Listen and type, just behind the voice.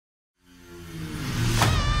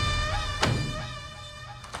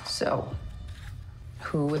So,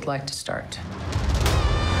 who would like to start?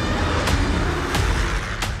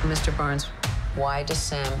 Mr. Barnes, why does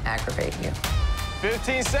Sam aggravate you?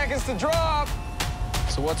 15 seconds to drop.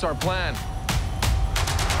 So what's our plan?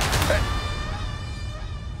 Hey.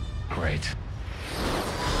 Great.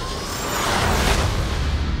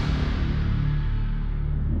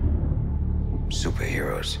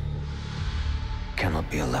 Superheroes cannot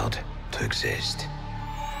be allowed to exist.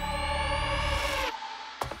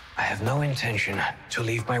 I have no intention to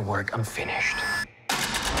leave my work unfinished.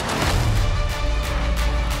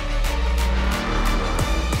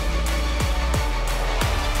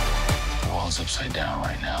 The world's upside down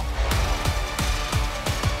right now.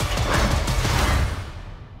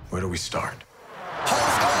 Where do we start?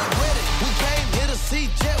 We came here to see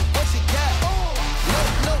Jet. What you got?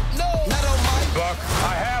 No, not on my. Buck,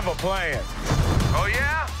 I have a plan. Oh,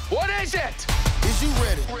 yeah? What is it? Is you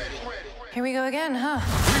ready? Here we go again, huh?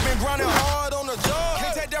 We've been grinding hard on the job.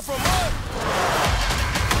 Can't take that from us.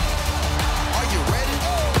 Are you ready?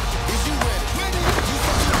 Is you ready? You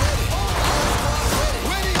said you ready.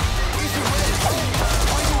 Ready? Is you ready?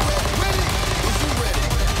 Are you ready? Is you ready?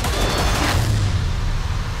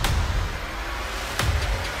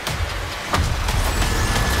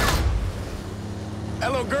 That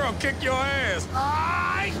little girl kicked your ass.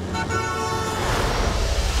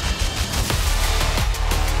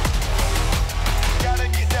 Gotta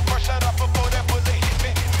get that first shot off before that bullet hit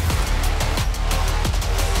me.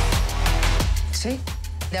 See?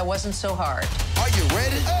 That wasn't so hard. Are you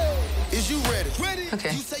ready? Is you ready?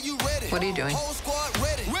 Okay. You say you ready. What are you doing? Whole squad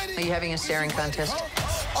ready. Are you having a staring contest?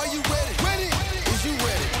 Are you ready? Is you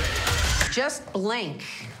ready? Just blink.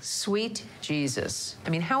 Sweet Jesus. I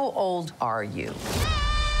mean, how old are you?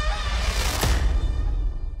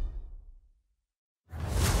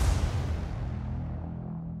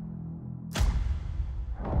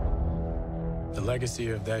 The legacy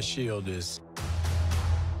of that shield is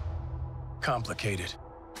complicated.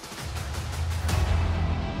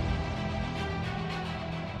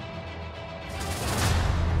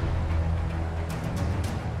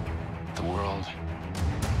 The world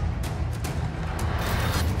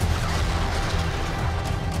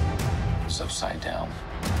is upside down.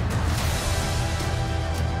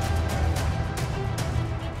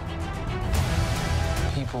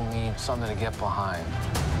 People need something to get behind.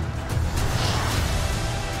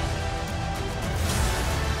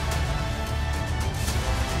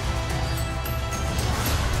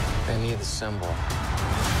 They need the symbol.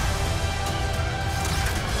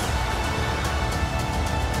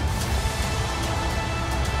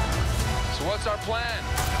 So what's our plan?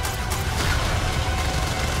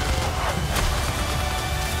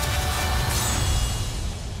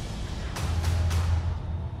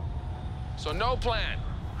 So no plan.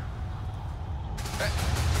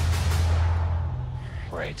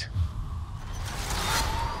 Great.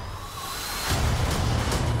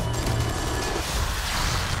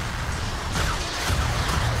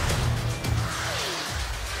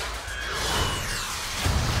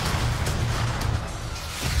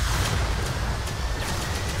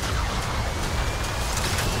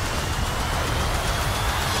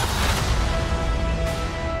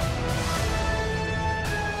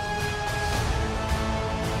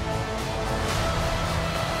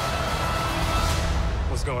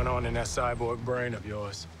 What's going on in that cyborg brain of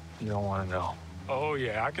yours? You don't want to know. Oh,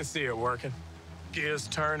 yeah, I can see it working. Gears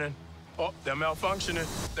turning. Oh, they're malfunctioning.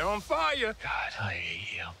 They're on fire. God, I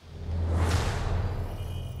hate you.